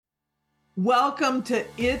Welcome to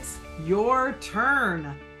It's Your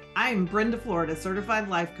Turn. I'm Brenda Florida, certified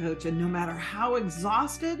life coach, and no matter how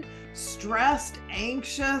exhausted, stressed,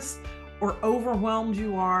 anxious, or overwhelmed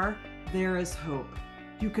you are, there is hope.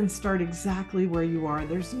 You can start exactly where you are.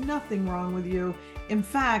 There's nothing wrong with you. In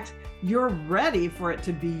fact, you're ready for it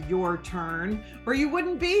to be your turn, or you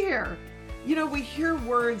wouldn't be here. You know, we hear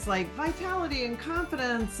words like vitality and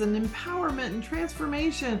confidence and empowerment and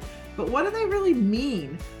transformation, but what do they really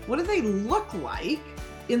mean? What do they look like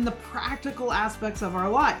in the practical aspects of our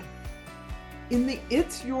life? In the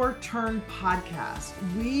It's Your Turn podcast,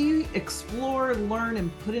 we explore, learn,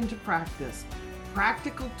 and put into practice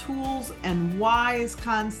practical tools and wise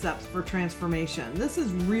concepts for transformation. This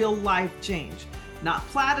is real life change, not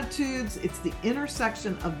platitudes. It's the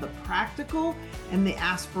intersection of the practical and the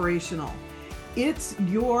aspirational. It's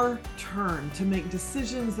your turn to make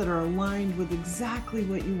decisions that are aligned with exactly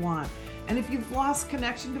what you want. And if you've lost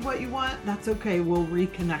connection to what you want, that's okay. We'll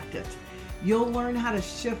reconnect it. You'll learn how to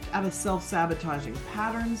shift out of self-sabotaging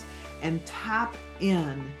patterns and tap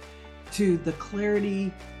in to the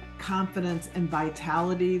clarity, confidence, and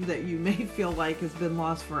vitality that you may feel like has been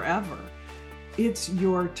lost forever. It's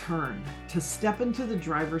your turn to step into the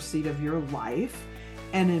driver's seat of your life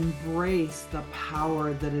and embrace the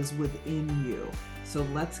power that is within you. So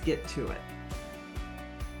let's get to it.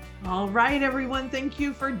 All right, everyone. Thank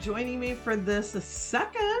you for joining me for this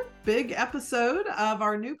second big episode of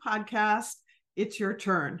our new podcast, It's Your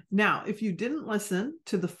Turn. Now, if you didn't listen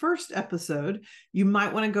to the first episode, you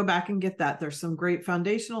might want to go back and get that. There's some great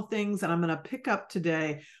foundational things, and I'm going to pick up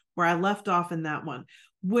today where I left off in that one,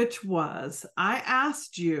 which was I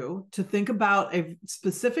asked you to think about a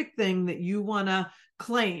specific thing that you want to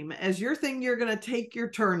claim as your thing you're going to take your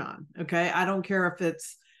turn on. Okay. I don't care if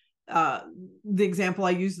it's the example I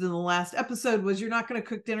used in the last episode was you're not going to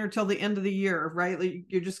cook dinner till the end of the year, right? Like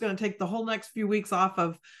you're just going to take the whole next few weeks off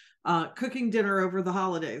of cooking dinner over the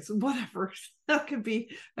holidays, whatever. That could be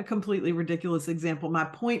a completely ridiculous example. My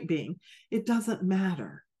point being, it doesn't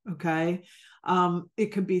matter. Okay.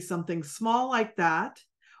 It could be something small like that,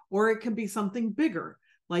 or it could be something bigger.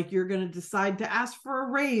 Like you're going to decide to ask for a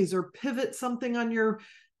raise or pivot something on your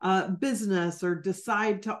business, or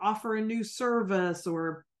decide to offer a new service,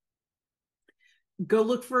 or go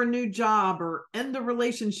look for a new job, or end a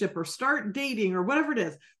relationship, or start dating, or whatever it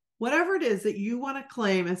is. Whatever it is that you want to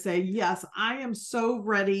claim and say, yes, I am so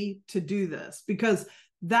ready to do this, because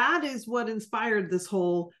that is what inspired this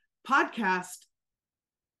whole podcast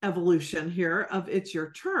evolution here of It's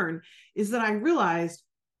Your Turn, is that I realized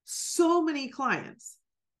so many clients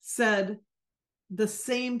said the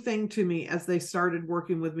same thing to me as they started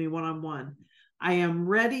working with me one-on-one. I am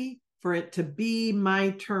ready for it to be my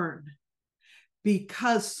turn,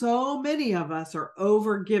 because so many of us are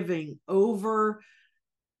over giving, over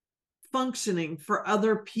functioning for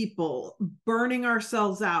other people, burning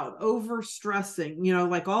ourselves out, over stressing,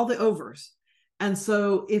 like all the overs. And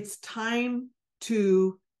so it's time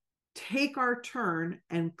to take our turn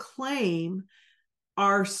and claim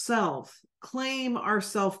ourselves, claim our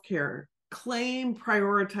self-care, claim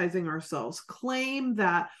prioritizing ourselves, claim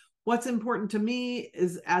that what's important to me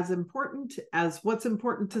is as important as what's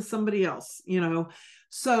important to somebody else,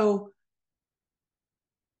 So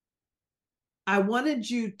I wanted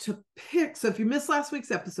you to pick, so if you missed last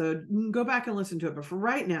week's episode, you can go back and listen to it. But for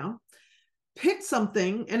right now, pick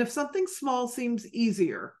something. And if something small seems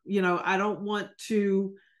easier, I don't want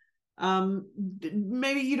to,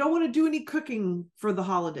 maybe you don't want to do any cooking for the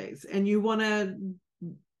holidays and you want to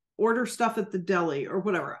order stuff at the deli or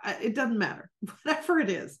whatever. It doesn't matter. Whatever it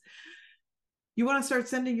is, you want to start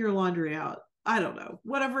sending your laundry out. I don't know,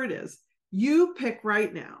 whatever it is, you pick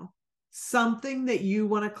right now something that you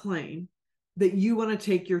want to claim, that you want to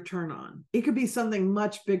take your turn on. It could be something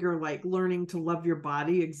much bigger, like learning to love your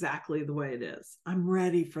body exactly the way it is. I'm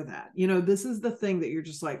ready for that. This is the thing that you're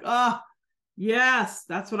just like, oh, yes,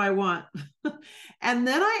 that's what I want. And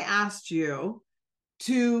then I asked you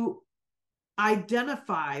to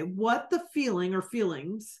identify what the feeling or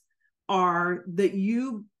feelings are that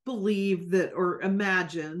you believe that, or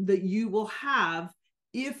imagine that you will have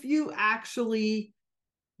if you actually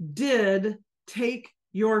did take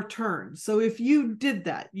your turn. So if you did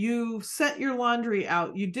that, you sent your laundry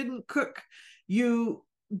out, you didn't cook, you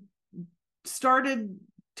started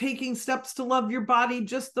taking steps to love your body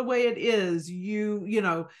just the way it is,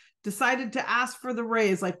 you decided to ask for the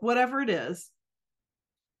raise, like whatever it is,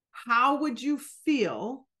 how would you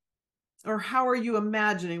feel, or how are you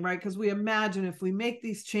imagining, right? Because we imagine if we make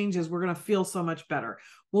these changes, we're going to feel so much better.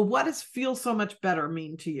 Well, what does feel so much better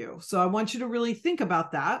mean to you? So I want you to really think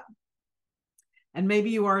about that. And maybe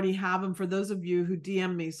you already have them for those of you who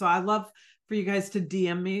DM me. So I love for you guys to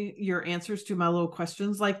DM me your answers to my little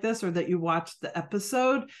questions like this, or that you watch the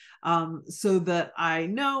episode, so that I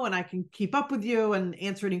know and I can keep up with you and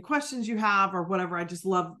answer any questions you have or whatever. I just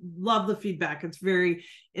love the feedback. It's very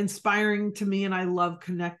inspiring to me, and I love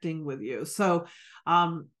connecting with you. So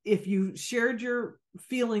if you shared your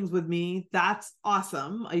feelings with me, that's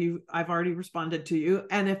awesome. I've already responded to you.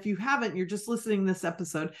 And if you haven't, you're just listening to this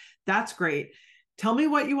episode, that's great. Tell me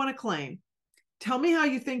what you want to claim. Tell me how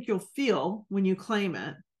you think you'll feel when you claim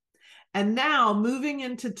it. And now moving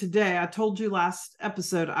into today, I told you last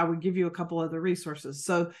episode I would give you a couple other resources.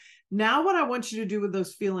 So now what I want you to do with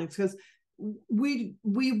those feelings, because we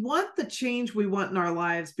want the change we want in our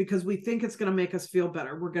lives because we think it's going to make us feel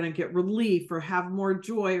better. We're going to get relief or have more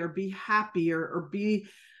joy or be happy or be,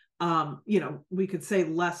 we could say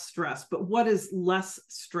less stressed, but what does less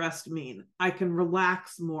stressed mean? I can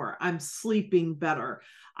relax more. I'm sleeping better.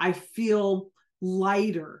 I feel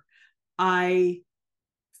lighter. I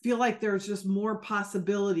feel like there's just more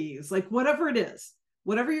possibilities, like whatever it is,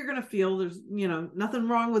 whatever you're going to feel, there's, nothing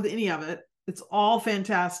wrong with any of it. It's all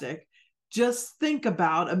fantastic. Just think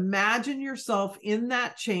about, imagine yourself in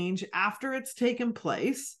that change after it's taken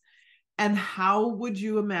place, and how would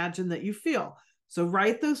you imagine that you feel? So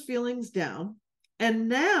write those feelings down. And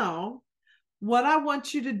now what I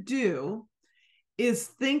want you to do is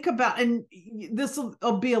think about, and this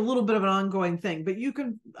will be a little bit of an ongoing thing, but you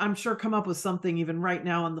can, I'm sure, come up with something even right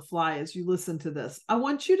now on the fly as you listen to this. I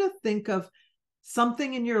want you to think of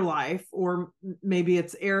something in your life, or maybe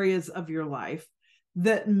it's areas of your life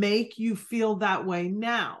that make you feel that way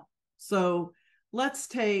now. So let's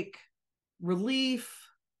take relief,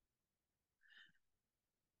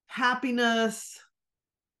 happiness,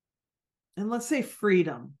 and let's say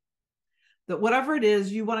freedom. That whatever it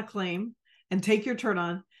is you want to claim and take your turn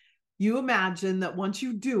on, you imagine that once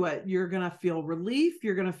you do it, you're going to feel relief,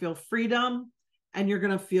 you're going to feel freedom, and you're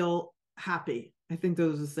going to feel happy. I think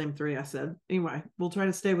those are the same three I said. Anyway, we'll try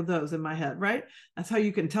to stay with those in my head, right? That's how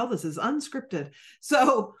you can tell this is unscripted.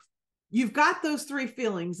 So you've got those three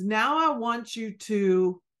feelings. Now I want you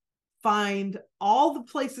to find all the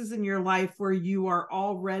places in your life where you are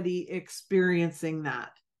already experiencing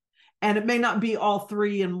that. And it may not be all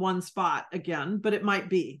three in one spot again, but it might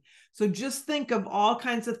be. So just think of all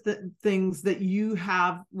kinds of things that you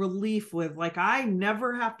have relief with. Like, I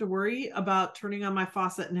never have to worry about turning on my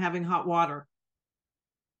faucet and having hot water.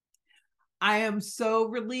 I am so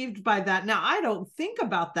relieved by that. Now, I don't think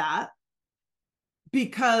about that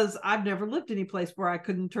because I've never lived any place where I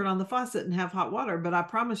couldn't turn on the faucet and have hot water. But I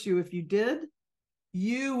promise you, if you did,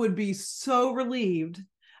 you would be so relieved.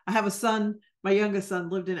 I have a son, my youngest son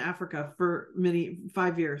lived in Africa for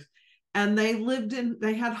 5 years. And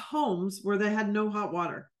they had homes where they had no hot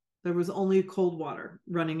water. There was only cold water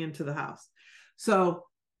running into the house. So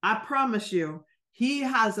I promise you, he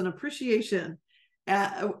has an appreciation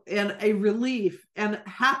and a relief and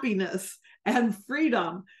happiness and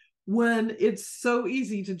freedom when it's so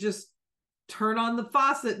easy to just turn on the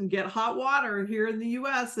faucet and get hot water here in the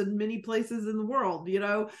US and many places in the world,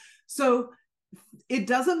 So it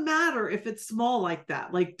doesn't matter if it's small like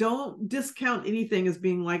that. Like, don't discount anything as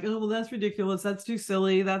being like, oh, well, that's ridiculous. That's too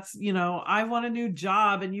silly. That's, I want a new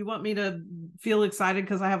job and you want me to feel excited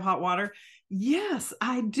because I have hot water. Yes,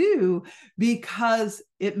 I do, because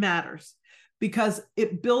it matters, because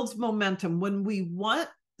it builds momentum when we want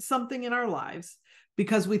something in our lives,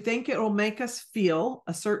 because we think it will make us feel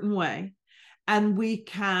a certain way. And we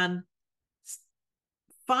can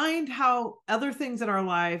find how other things in our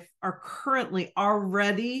life are currently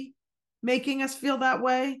already making us feel that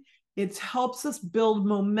way. It helps us build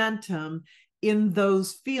momentum in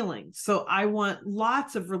those feelings. So I want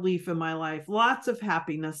lots of relief in my life, lots of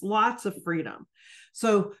happiness, lots of freedom.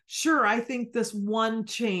 So sure, I think this one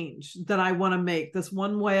change that I want to make, this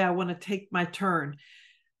one way I want to take my turn,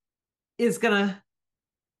 is going to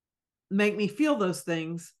make me feel those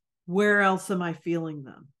things. Where else am I feeling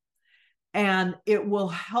them? And it will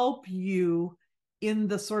help you in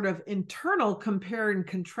the sort of internal compare and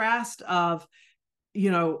contrast of,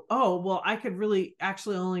 oh, well, I could really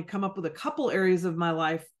actually only come up with a couple areas of my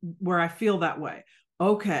life where I feel that way.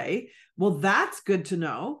 Okay, well, that's good to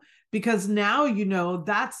know, because now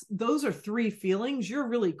those are three feelings you're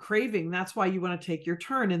really craving. That's why you want to take your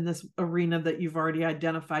turn in this arena that you've already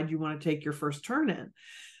identified you want to take your first turn in.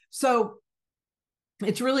 So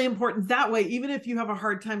it's really important that way, even if you have a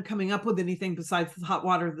hard time coming up with anything besides the hot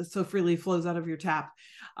water that so freely flows out of your tap,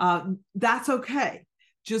 that's okay.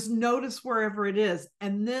 Just notice wherever it is,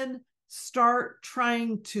 and then start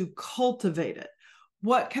trying to cultivate it.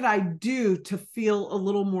 what could I do to feel a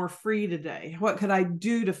little more free today? What could I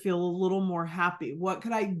do to feel a little more happy? What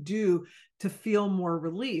could I do to feel more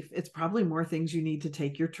relief? It's probably more things you need to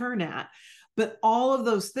take your turn at. But all of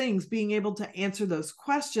those things, being able to answer those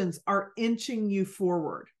questions, are inching you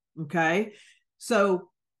forward. Okay. So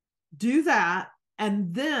do that.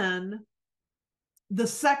 And then the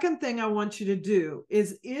second thing I want you to do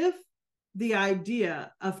is, if the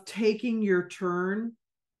idea of taking your turn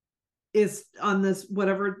is on this,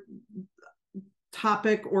 whatever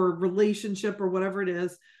topic or relationship or whatever it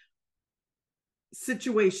is,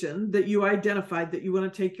 situation that you identified that you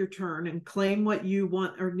want to take your turn and claim what you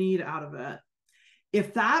want or need out of it,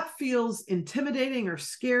 if that feels intimidating or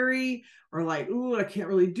scary, or like, ooh, I can't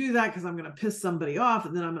really do that because I'm going to piss somebody off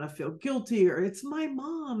and then I'm going to feel guilty, or it's my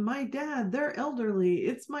mom, my dad, they're elderly,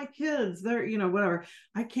 it's my kids, they're, whatever,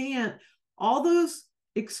 I can't, all those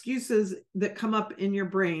excuses that come up in your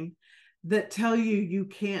brain that tell you you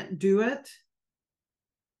can't do it,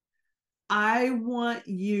 I want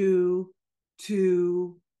you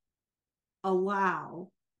to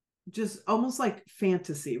allow, just almost like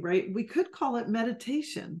fantasy, right? We could call it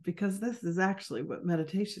meditation, because this is actually what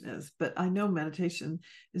meditation is. But I know meditation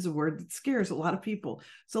is a word that scares a lot of people.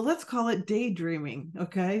 So let's call it daydreaming,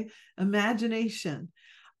 okay? Imagination.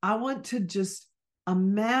 I want to just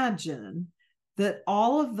imagine that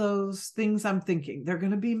all of those things I'm thinking, they're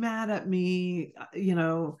going to be mad at me,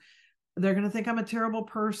 they're going to think I'm a terrible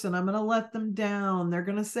person, I'm going to let them down, they're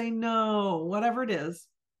going to say no, whatever it is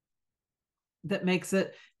that makes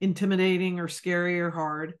it intimidating or scary or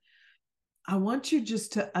hard. I want you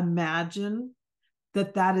just to imagine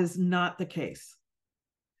that that is not the case,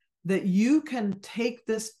 that you can take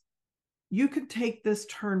this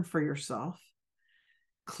turn for yourself,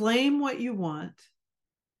 claim what you want,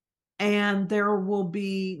 and there will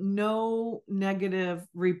be no negative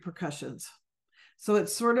repercussions. So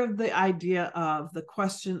it's sort of the idea of the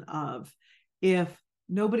question of, if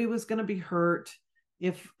nobody was going to be hurt,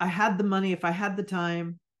 if I had the money, if I had the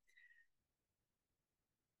time,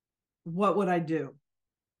 what would I do?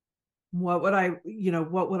 What would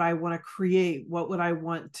I want to create? What would I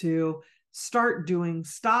want to start doing,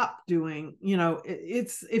 stop doing?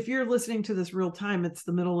 It's, if you're listening to this real time, it's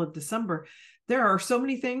the middle of December. There are so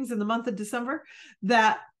many things in the month of December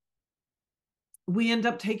that we end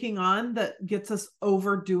up taking on that gets us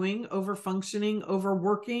overdoing, over functioning,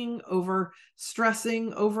 overworking, over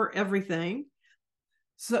stressing, over everything.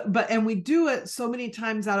 So, and we do it so many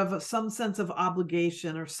times out of some sense of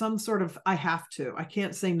obligation or some sort of, I have to, I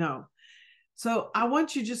can't say no. So I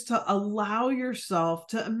want you just to allow yourself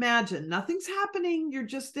to imagine nothing's happening. You're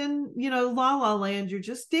just in, la la land. You're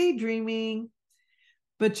just daydreaming,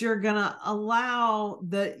 but you're going to allow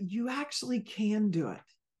that you actually can do it.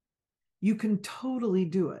 You can totally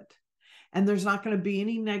do it. And there's not going to be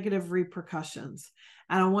any negative repercussions.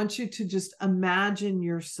 And I want you to just imagine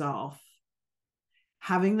yourself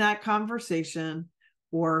having that conversation,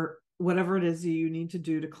 or whatever it is that you need to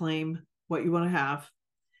do to claim what you want to have,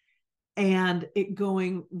 and it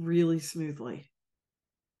going really smoothly.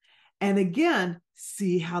 And again,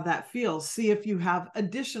 see how that feels. See if you have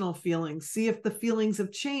additional feelings. See if the feelings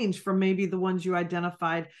have changed from maybe the ones you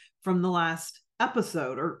identified from the last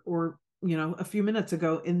episode, or a few minutes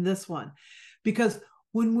ago in this one. Because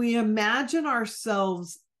when we imagine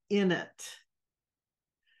ourselves in it,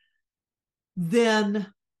 then,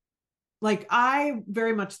 like, I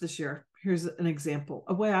very much this year, here's an example,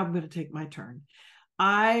 a way I'm going to take my turn.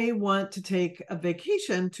 I want to take a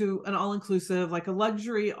vacation to an all-inclusive, like a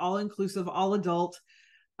luxury, all-inclusive, all-adult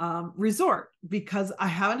resort, because I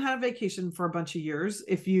haven't had a vacation for a bunch of years.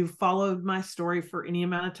 If you've followed my story for any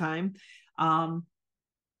amount of time,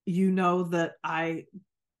 you know that I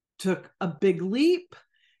took a big leap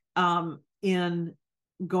in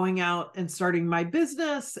going out and starting my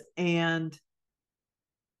business, and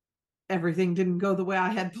everything didn't go the way I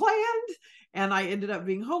had planned. And I ended up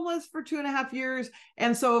being homeless for 2.5 years.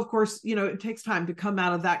 And so, of course, it takes time to come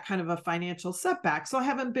out of that kind of a financial setback. So I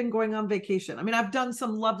haven't been going on vacation. I mean, I've done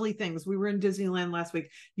some lovely things. We were in Disneyland last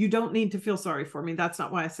week. You don't need to feel sorry for me. That's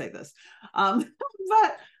not why I say this.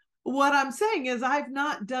 But what I'm saying is, I've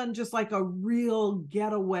not done just like a real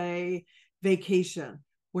getaway vacation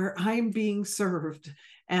where I'm being served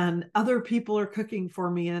and other people are cooking for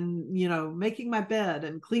me and, making my bed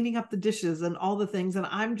and cleaning up the dishes and all the things. And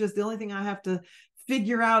I'm just, the only thing I have to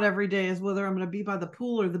figure out every day is whether I'm going to be by the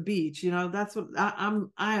pool or the beach. That's what I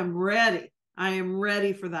am ready. I am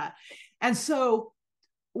ready for that. And so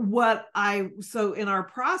in our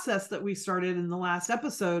process that we started in the last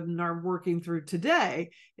episode and are working through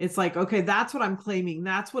today, it's like, okay, that's what I'm claiming.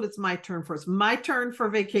 That's what it's my turn for. It's my turn for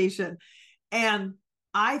vacation. And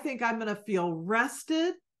I think I'm going to feel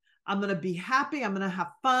rested. I'm going to be happy. I'm going to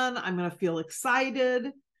have fun. I'm going to feel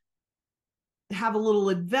excited, have a little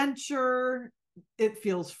adventure. It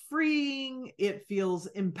feels freeing. It feels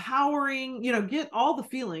empowering. Get all the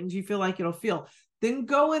feelings you feel like it'll feel. Then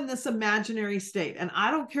go in this imaginary state. And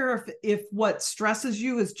I don't care if what stresses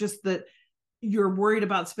you is just that you're worried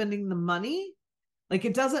about spending the money. Like,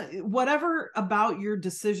 it doesn't, whatever about your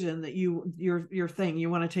decision that your thing you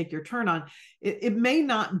want to take your turn on, it may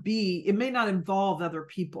not involve other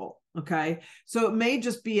people. Okay. So it may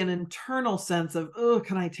just be an internal sense of, oh,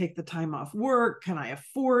 can I take the time off work? Can I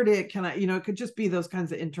afford it? Can I, it could just be those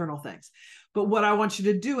kinds of internal things. But what I want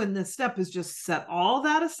you to do in this step is just set all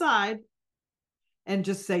that aside and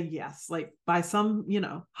just say yes. Like, by some,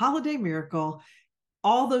 holiday miracle,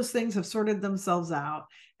 all those things have sorted themselves out.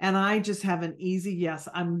 And I just have an easy yes.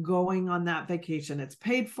 I'm going on that vacation. It's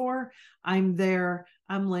paid for. I'm there.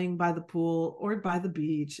 I'm laying by the pool or by the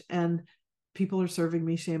beach, and people are serving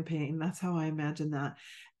me champagne. That's how I imagine that.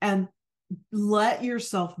 And let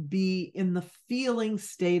yourself be in the feeling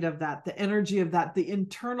state of that, the energy of that, the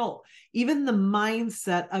internal, even the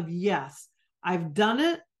mindset of, yes, I've done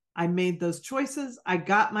it. I made those choices. I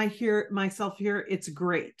got myself here. It's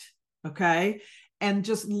great. Okay. And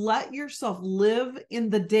just let yourself live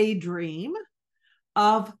in the daydream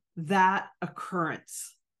of that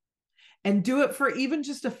occurrence, and do it for even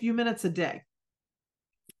just a few minutes a day.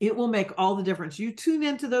 It will make all the difference. You tune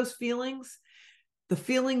into those feelings, the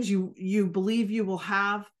feelings you believe you will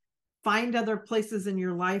have, find other places in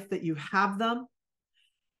your life that you have them,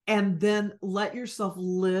 and then let yourself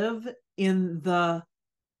live in the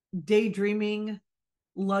daydreaming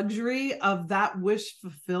luxury of that wish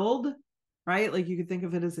fulfilled. Right? Like, you could think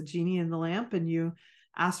of it as a genie in the lamp, and you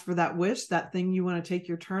asked for that wish, that thing you want to take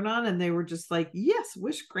your turn on, and they were just like, yes,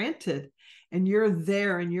 wish granted. And you're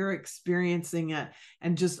there and you're experiencing it,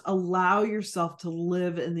 and just allow yourself to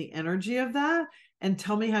live in the energy of that, and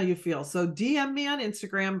tell me how you feel. So DM me on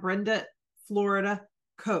Instagram. Brenda Florida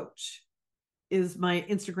Coach is my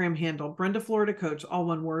Instagram handle. Brenda Florida Coach, all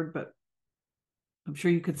one word, but I'm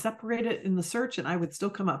sure you could separate it in the search and I would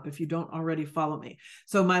still come up if you don't already follow me.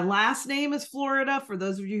 So my last name is Florida. For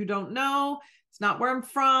those of you who don't know, it's not where I'm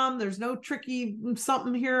from. There's no tricky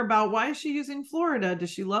something here about why is she using Florida?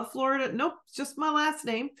 Does she love Florida? Nope, it's just my last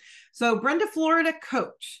name. So Brenda Florida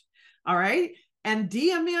Coach. All right. And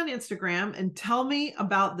DM me on Instagram and tell me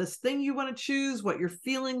about this thing you want to choose, what your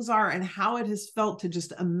feelings are, and how it has felt to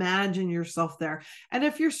just imagine yourself there. And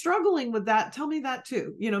if you're struggling with that, tell me that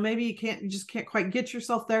too. Maybe you just can't quite get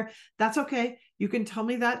yourself there. That's okay. You can tell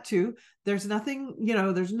me that too. There's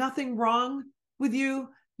nothing wrong with you.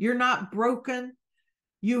 You're not broken.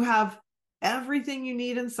 You have everything you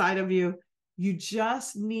need inside of you. You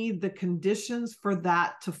just need the conditions for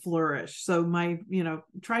that to flourish. So my,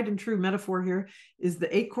 tried and true metaphor here is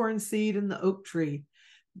the acorn seed and the oak tree.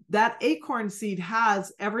 That acorn seed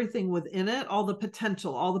has everything within it, all the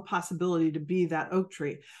potential, all the possibility to be that oak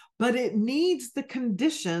tree, but it needs the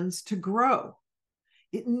conditions to grow.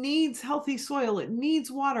 It needs healthy soil. It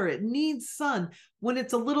needs water. It needs sun. When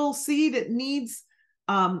it's a little seed, it needs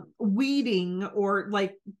weeding, or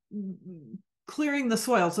like clearing the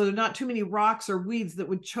soil so there are not too many rocks or weeds that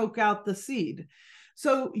would choke out the seed.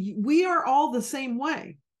 So we are all the same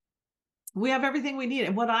way. We have everything we need.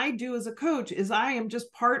 And what I do as a coach is I am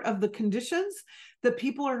just part of the conditions that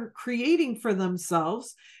people are creating for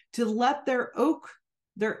themselves to let their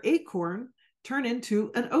acorn turn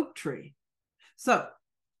into an oak tree. So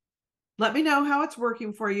let me know how it's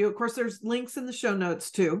working for you. Of course, there's links in the show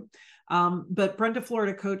notes too. But Brenda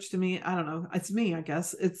Florida Coach, to me, I don't know. It's me, I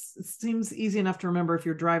guess. It seems easy enough to remember if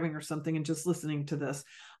you're driving or something and just listening to this.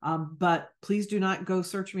 But please do not go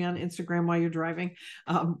search me on Instagram while you're driving.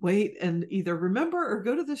 Wait and either remember or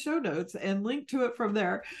go to the show notes and link to it from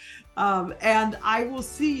there. And I will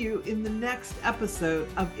see you in the next episode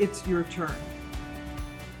of It's Your Turn.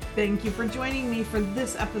 Thank you for joining me for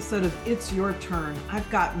this episode of It's Your Turn. I've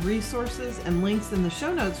got resources and links in the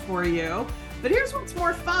show notes for you. But here's what's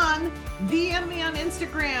more fun. DM me on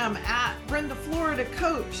Instagram at Brenda Florida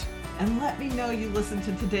Coach and let me know you listened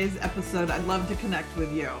to today's episode. I'd love to connect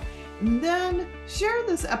with you. And then share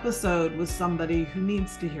this episode with somebody who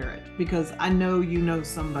needs to hear it, because I know you know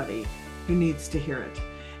somebody who needs to hear it.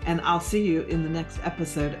 And I'll see you in the next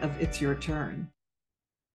episode of It's Your Turn.